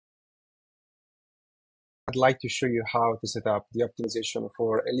I'd like to show you how to set up the optimization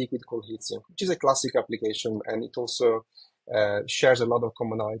for a liquid cooled heatsink, which is a classic application, and it also shares a lot of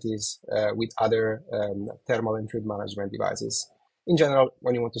commonalities with other thermal and fluid management devices. In general,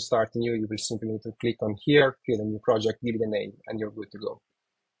 when you want to start new, you will simply need to click on here, create a new project, give it a name, and you're good to go.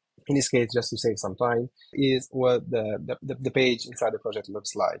 In this case, just to save some time, is what the page inside the project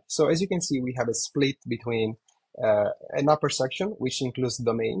looks like. So as you can see, we have a split between an upper section, which includes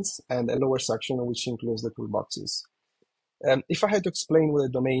domains, and a lower section, which includes the toolboxes. If I had to explain what a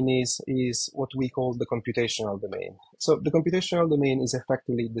domain is what we call the computational domain. So the computational domain is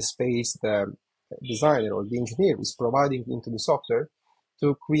effectively the space the designer or the engineer is providing into the software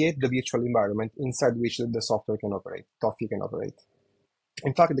to create the virtual environment inside which the software can operate, Toffee can operate.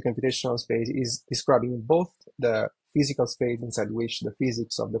 In fact, the computational space is describing both the physical space inside which the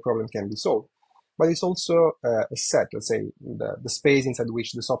physics of the problem can be solved, but it's also a set, let's say, the space inside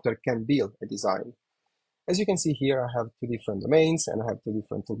which the software can build a design. As you can see here, I have two different domains and I have two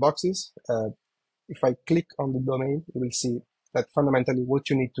different toolboxes. If I click on the domain, you will see that fundamentally what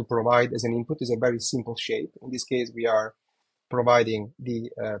you need to provide as an input is a very simple shape. In this case, we are providing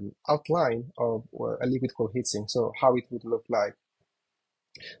the outline of a liquid cooled heatsink, so how it would look like.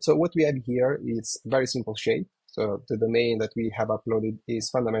 So what we have here is a very simple shape. So the domain that we have uploaded is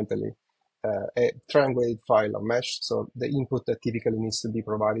fundamentally a triangulated file of mesh. So the input that typically needs to be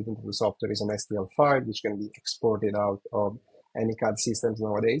provided into the software is an STL file, which can be exported out of any CAD systems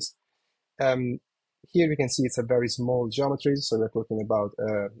nowadays. Here you can see it's a very small geometry. So we're talking about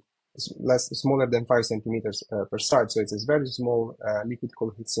smaller than 5 centimeters per side. So it's a very small liquid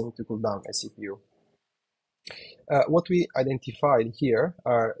cooled heatsink to cool down a CPU. What we identified here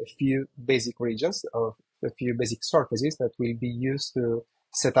are a few basic regions of a few basic surfaces that will be used to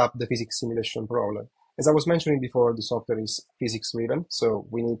set up the physics simulation problem. As I was mentioning before, the software is physics driven, so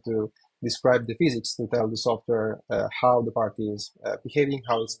we need to describe the physics to tell the software how the part is behaving,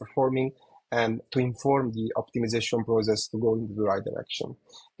 how it's performing, and to inform the optimization process to go into the right direction.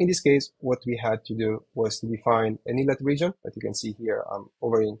 In this case, what we had to do was to define an inlet region that you can see here.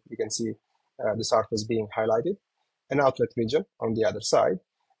 You can see the surface being highlighted, an outlet region on the other side,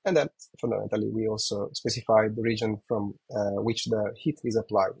 and then fundamentally we also specified the region from which the heat is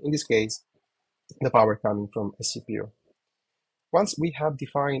applied. In this case, the power coming from a CPU. Once we have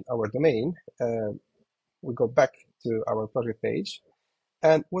defined our domain, we go back to our project page,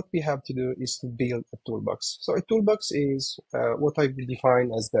 and what we have to do is to build a toolbox. So a toolbox is what I will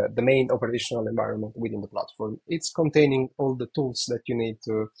define as the main operational environment within the platform. It's containing all the tools that you need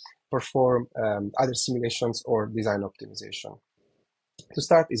to perform either simulations or design optimization. To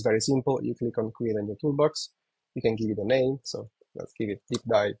start, it's very simple. You click on create a new toolbox. You can give it a name. So let's give it deep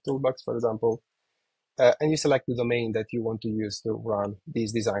dive toolbox, for example. And you select the domain that you want to use to run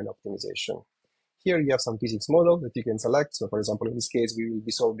this design optimization. Here you have some physics model that you can select. So for example, in this case, we will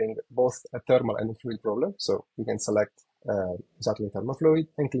be solving both a thermal and a fluid problem. So you can select exactly thermofluid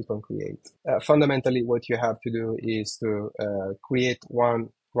and click on create. Fundamentally, what you have to do is to create one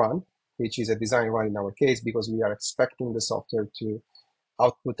run, which is a design run in our case, because we are expecting the software to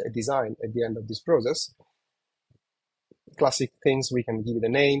output a design at the end of this process. Classic things, we can give it a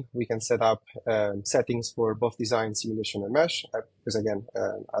name, we can set up settings for both design, simulation, and mesh. Because again,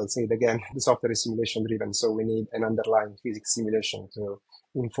 I'll say it again, the software is simulation driven, so we need an underlying physics simulation to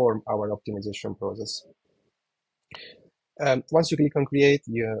inform our optimization process. Once you click on create,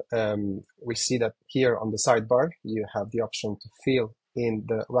 you will see that here on the sidebar, you have the option to fill in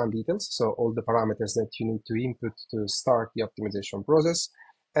the run details. So all the parameters that you need to input to start the optimization process.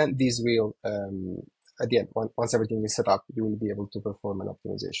 And this will, at the end, once everything is set up, you will be able to perform an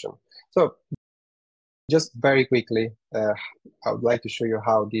optimization. So just very quickly, I would like to show you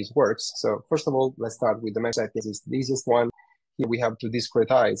how this works. So first of all, let's start with the mesh settings. This is the easiest one. Here we have to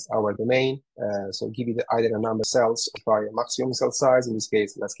discretize our domain. So give it either a number of cells or a maximum cell size. In this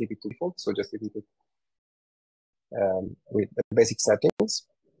case, let's keep it to default. So just to keep it with the basic settings.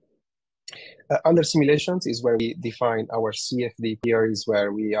 Under simulations is where we define our CFD. Here is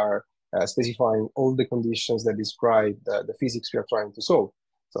where we are specifying all the conditions that describe the physics we are trying to solve.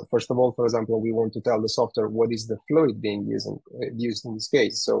 So first of all, for example, we want to tell the software what is the fluid being used in this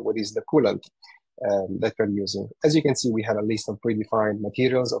case. So what is the coolant that we're using. As you can see, we have a list of predefined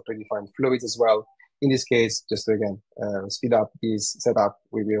materials or predefined fluids as well. In this case, just to again speed up this setup,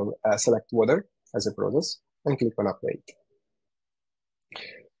 we will select water as a process and click on update.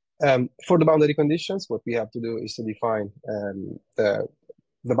 For the boundary conditions, what we have to do is to define the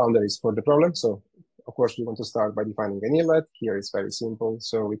boundaries for the problem. So of course, we want to start by defining an inlet. Here it's very simple.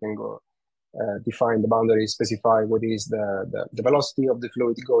 So we can go define the boundary, specify what is the velocity of the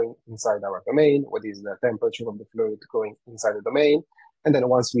fluid going inside our domain, what is the temperature of the fluid going inside the domain. And then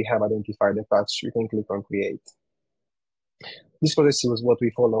once we have identified the patch, we can click on create. This process is what we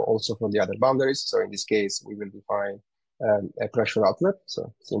follow also for the other boundaries. So in this case, we will define a pressure outlet.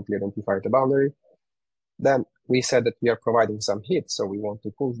 So simply identify the boundary. Then we said that we are providing some heat, so we want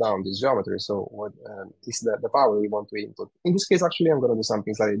to pull down this geometry. So what is the power we want to input? In this case, actually, I'm going to do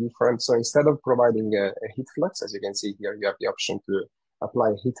something slightly different. So instead of providing a heat flux, as you can see here, you have the option to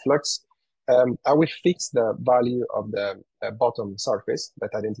apply heat flux. I will fix the value of the bottom surface that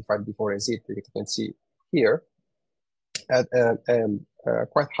I identified before as heat, that you can see here, at a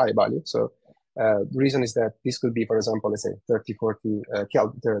quite high value. So the reason is that this could be, for example, let's say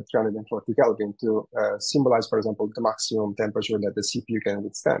 340 Kelvin to symbolize, for example, the maximum temperature that the CPU can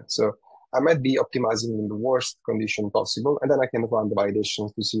withstand. So I might be optimizing in the worst condition possible, and then I can run the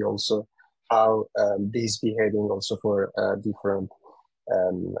validations to see also how this is behaving also for different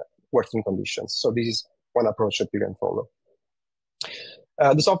working conditions. So this is one approach that you can follow.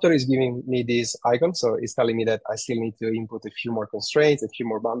 The software is giving me this icon, so it's telling me that I still need to input a few more constraints, a few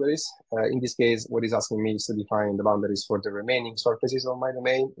more boundaries. In this case, what it's asking me is to define the boundaries for the remaining surfaces of my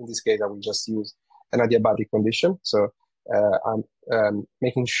domain. In this case, I will just use an adiabatic condition. So I'm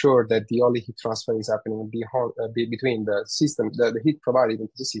making sure that the only heat transfer is happening between the system, the heat provided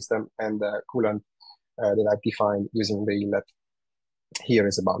into the system, and the coolant that I've defined using the inlet here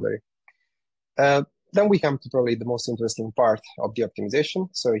as a boundary. Then we come to probably the most interesting part of the optimization.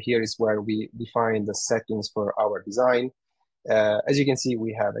 So here is where we define the settings for our design. As you can see,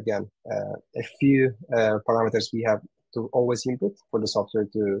 we have, again, a few parameters we have to always input for the software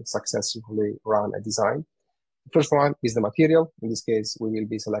to successfully run a design. The first one is the material. In this case, we will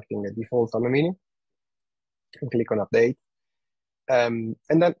be selecting a default aluminum and click on update. And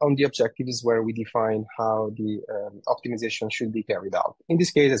then on the objective is where we define how the optimization should be carried out. In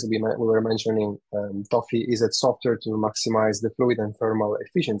this case, as we were mentioning, Toffee is a software to maximize the fluid and thermal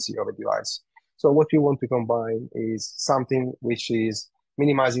efficiency of a device. So what we want to combine is something which is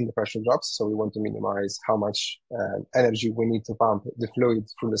minimizing the pressure drops. So we want to minimize how much energy we need to pump the fluid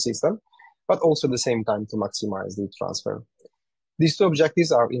through the system, but also at the same time to maximize the transfer. These two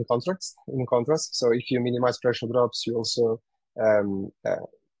objectives are in contrast. So if you minimize pressure drops, you also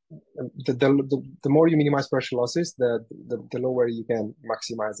the more you minimize pressure losses, the lower you can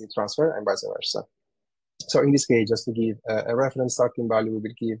maximize the transfer, and vice versa. So in this case, just to give a reference starting value, we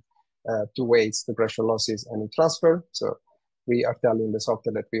will give two weights, the pressure losses and the transfer. So we are telling the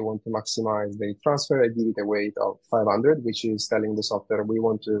software that we want to maximize the transfer. I give it a weight of 500, which is telling the software we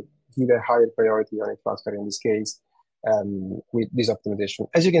want to give a higher priority on a transfer in this case with this optimization.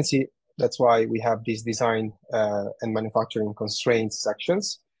 As you can see, that's why we have these design and manufacturing constraints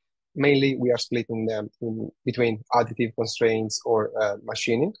sections. Mainly, we are splitting them between additive constraints or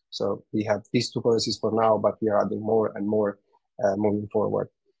machining. So we have these two processes for now, but we are adding more and more moving forward.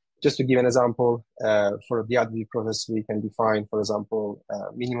 Just to give an example, for the additive process, we can define, for example,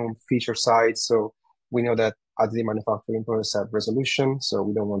 minimum feature size. So we know that additive manufacturing process have resolution, so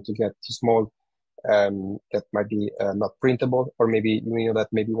we don't want to get too small. That might be not printable, or maybe you know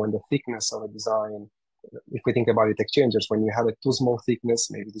that maybe when the thickness of a design, if we think about heat exchangers, when you have a too small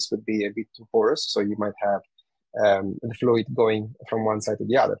thickness, maybe this would be a bit too porous, so you might have the fluid going from one side to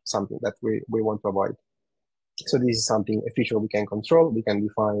the other, something that we want to avoid. So this is something, a feature we can control. We can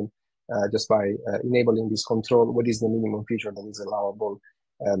define just by enabling this control what is the minimum feature that is allowable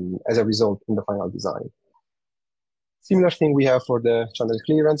as a result in the final design. Similar thing we have for the channel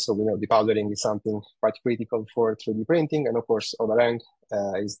clearance. So we know depowdering is something quite critical for 3D printing. And of course, overhang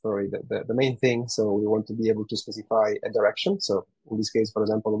is probably the main thing. So we want to be able to specify a direction. So in this case, for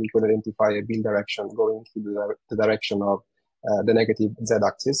example, we could identify a build direction going to the direction of the negative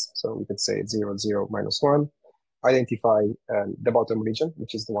z-axis. So we could say 0, 0, -1. Identify the bottom region,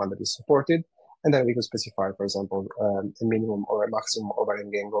 which is the one that is supported. And then we could specify, for example, a minimum or a maximum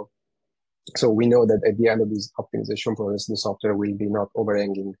overhang angle. So we know that at the end of this optimization process, the software will be not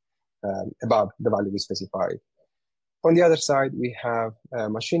overhanging above the value we specified. On the other side, we have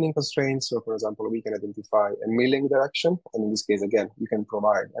machining constraints. So for example, we can identify a milling direction. And in this case, again, you can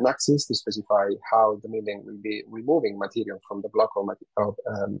provide an axis to specify how the milling will be removing material from the block of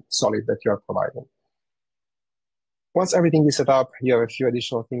solid that you are providing. Once everything is set up, you have a few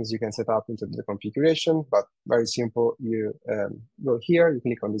additional things you can set up into the configuration, but very simple. You go here, you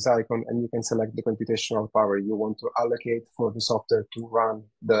click on this icon, and you can select the computational power you want to allocate for the software to run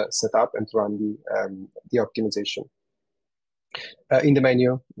the setup and to run the optimization. In the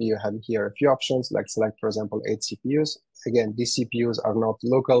menu, you have here a few options, like select, for example, 8 CPUs. Again, these CPUs are not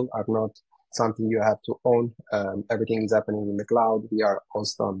local, are not something you have to own. Everything is happening in the cloud. We are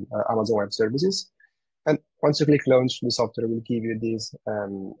hosted on Amazon Web Services. And once you click launch, the software will give you this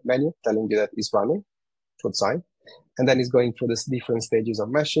menu telling you that it's running. Good sign. And then it's going through the different stages of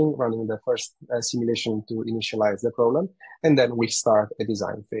meshing, running the first simulation to initialize the problem, and then we start a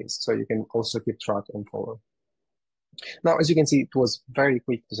design phase. So you can also keep track and follow. Now, as you can see, it was very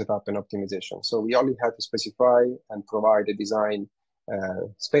quick to set up an optimization. So we only had to specify and provide a design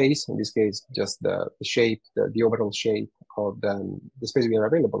space, in this case, just the shape, the overall shape of the space we are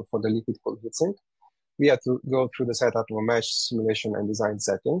available for the liquid cooled heatsink. We had to go through the setup of mesh simulation and design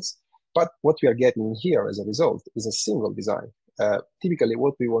settings. But what we are getting here as a result is a single design. Typically,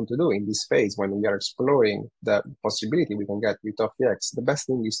 what we want to do in this phase when we are exploring the possibility we can get with ToffeeX, the best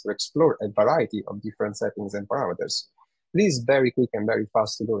thing is to explore a variety of different settings and parameters. This is very quick and very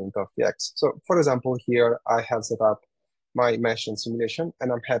fast to do in ToffeeX. So, for example, here I have set up my mesh and simulation,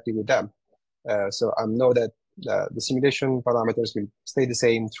 and I'm happy with them. So I know that the simulation parameters will stay the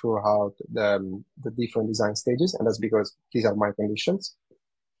same throughout the different design stages, and that's because these are my conditions.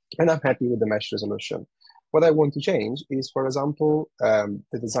 And I'm happy with the mesh resolution. What I want to change is, for example,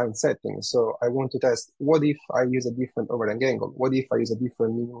 the design settings. So I want to test, what if I use a different overhang angle? What if I use a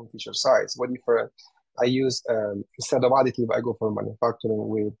different minimum feature size? What if I use, instead of additive, I go for manufacturing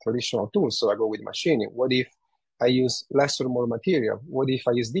with traditional tools, so I go with machining? What if I use less or more material? What if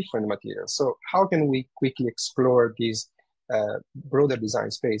I use different materials? So how can we quickly explore this broader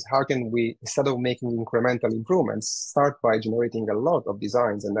design space? How can we, instead of making incremental improvements, start by generating a lot of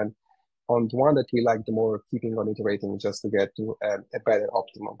designs, and then on the one that we like the more, keeping on iterating just to get to a better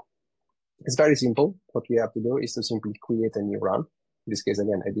optimum? It's very simple. What we have to do is to simply create a new run. In this case,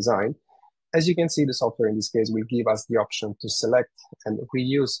 again, a design. As you can see, the software in this case will give us the option to select and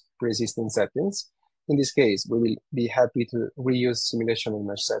reuse pre-existing settings. In this case, we will be happy to reuse simulation and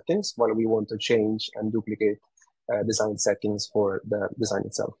mesh settings while we want to change and duplicate design settings for the design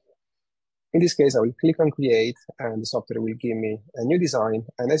itself. In this case, I will click on create, and the software will give me a new design.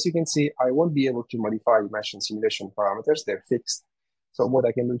 And as you can see, I won't be able to modify mesh and simulation parameters. They're fixed. So what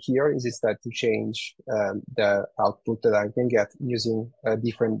I can do here is instead to change the output that I can get using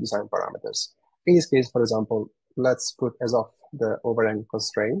different design parameters. In this case, for example, let's put as off the overhang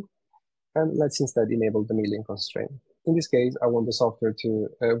constraint, and let's instead enable the milling constraint. In this case, I want the software to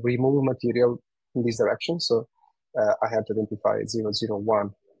remove material in this direction. So I have to identify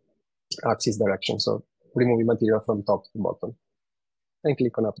 001 axis direction. So removing material from top to bottom, and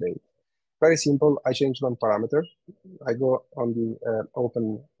click on update. Very simple. I change one parameter. I go on the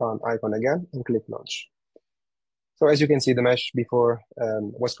open run icon again and click launch. So as you can see, the mesh before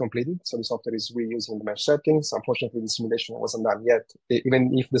was completed. So the software is reusing the mesh settings. Unfortunately, the simulation wasn't done yet.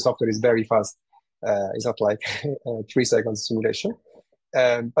 Even if the software is very fast, it's not like 3 seconds simulation.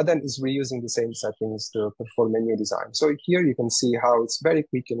 But then it's reusing the same settings to perform a new design. So here you can see how it's very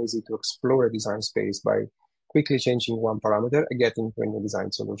quick and easy to explore a design space by quickly changing one parameter and getting to a new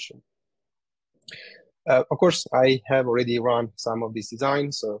design solution. Of course, I have already run some of these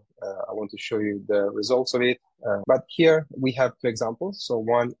designs, so I want to show you the results of it. But here we have 2 examples. So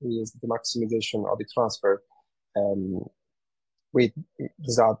one is the maximization of the transfer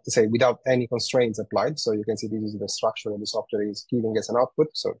without any constraints applied. So you can see this is the structure that the software is giving as an output.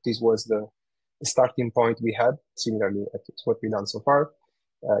 So this was the starting point we had, similarly to what we've done so far.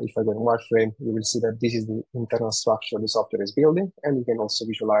 If I go in wireframe, you will see that this is the internal structure the software is building, and you can also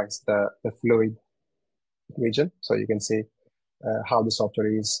visualize the fluid region. So you can see how the software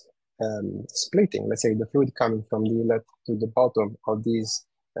is splitting, let's say, the fluid coming from the inlet to the bottom of this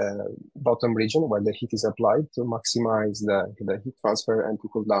bottom region where the heat is applied to maximize the heat transfer and to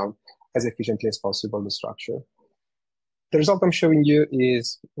cool down as efficiently as possible the structure. The result I'm showing you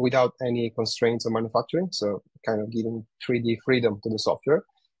is without any constraints on manufacturing, so kind of giving 3D freedom to the software.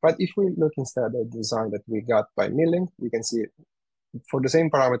 But if we look instead at the design that we got by milling, we can see for the same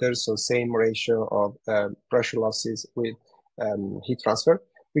parameters, so same ratio of pressure losses with heat transfer,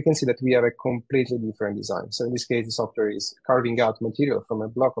 we can see that we have a completely different design. So in this case, the software is carving out material from a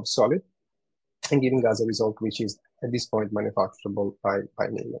block of solid and giving us a result which is at this point manufacturable by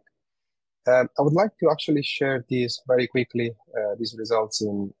milling. I would like to actually share this very quickly, these results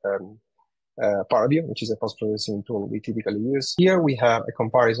in ParaView, which is a post-processing tool we typically use. Here we have a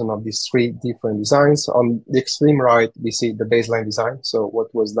comparison of these 3 different designs. On the extreme right, we see the baseline design. So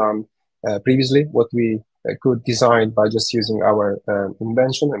what was done previously, what we could design by just using our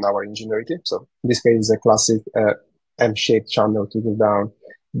invention and our ingenuity. So in this case, a classic M-shaped channel to go down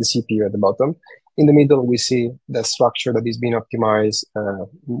the CPU at the bottom. In the middle, we see the structure that is being optimized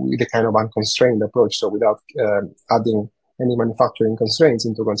with a kind of unconstrained approach. So without adding any manufacturing constraints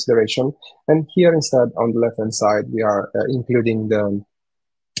into consideration. And here instead, on the left-hand side, we are including the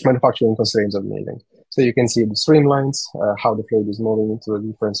manufacturing constraints of milling. So you can see the streamlines, how the fluid is moving into the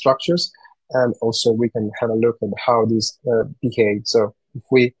different structures, and also we can have a look at how these behave. So if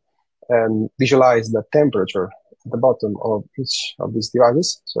we visualize the temperature at the bottom of each of these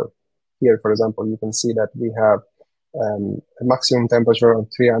devices, so here, for example, you can see that we have a maximum temperature of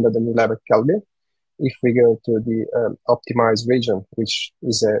 311 Kelvin. If we go to the optimized region, which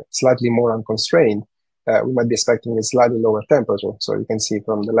is slightly more unconstrained, we might be expecting a slightly lower temperature. So you can see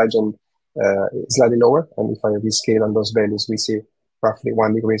from the legend, slightly lower. And if I rescale on those values, we see roughly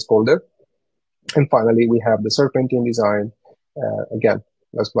 1 degree colder. And finally, we have the serpentine design. Again,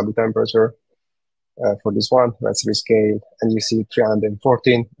 let's plot the temperature for this one. Let's rescale. And you see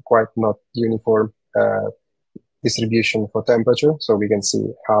 314, quite not uniform distribution for temperature. So we can see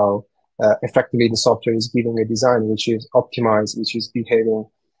how effectively the software is giving a design which is optimized, which is behaving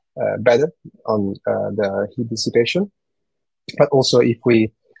better on the heat dissipation. But also, if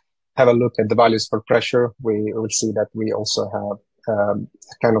we have a look at the values for pressure, we will see that we also have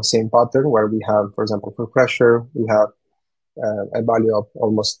kind of same pattern where we have, for example, for pressure, we have a value of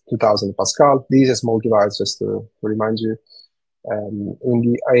almost 2000 Pascal. This is a small device, just to remind you. In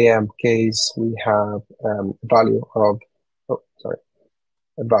the AM case, we have a value of,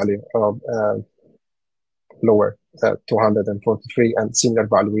 lower, 243, and similar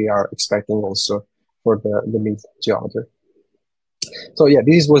value we are expecting also for the mid geometry. So yeah,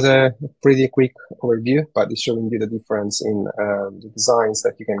 this was a pretty quick overview, but it's showing you the difference in the designs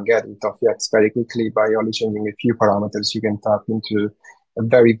that you can get with ToffeeX very quickly. By only changing a few parameters, you can tap into a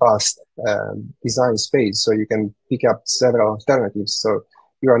very vast design space. So you can pick up several alternatives. So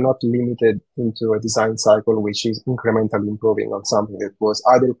you are not limited into a design cycle which is incrementally improving on something that was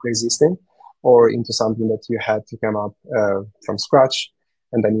either pre-existing or into something that you had to come up from scratch,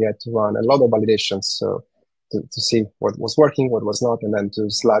 and then you had to run a lot of validations. So to see what was working, what was not, and then to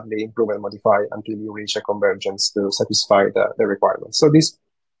slightly improve and modify until you reach a convergence to satisfy the requirements. So this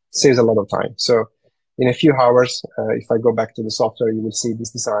saves a lot of time. So in a few hours, if I go back to the software, you will see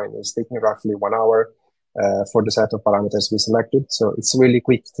this design is taking roughly 1 hour for the set of parameters we selected. So it's really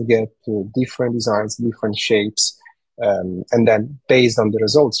quick to get to different designs, different shapes. And then based on the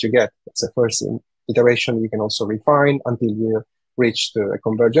results you get as a first iteration, you can also refine until you reach to a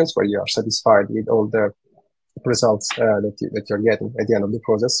convergence where you are satisfied with all the results that you're getting at the end of the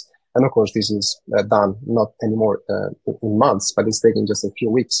process. And of course, this is done not anymore in months, but it's taking just a few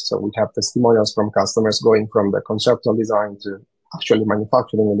weeks. So we have testimonials from customers going from the conceptual design to actually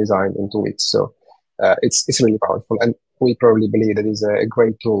manufacturing a design in 2 weeks. So it's really powerful. And we probably believe that is a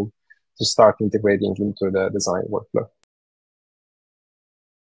great tool to start integrating into the design workflow.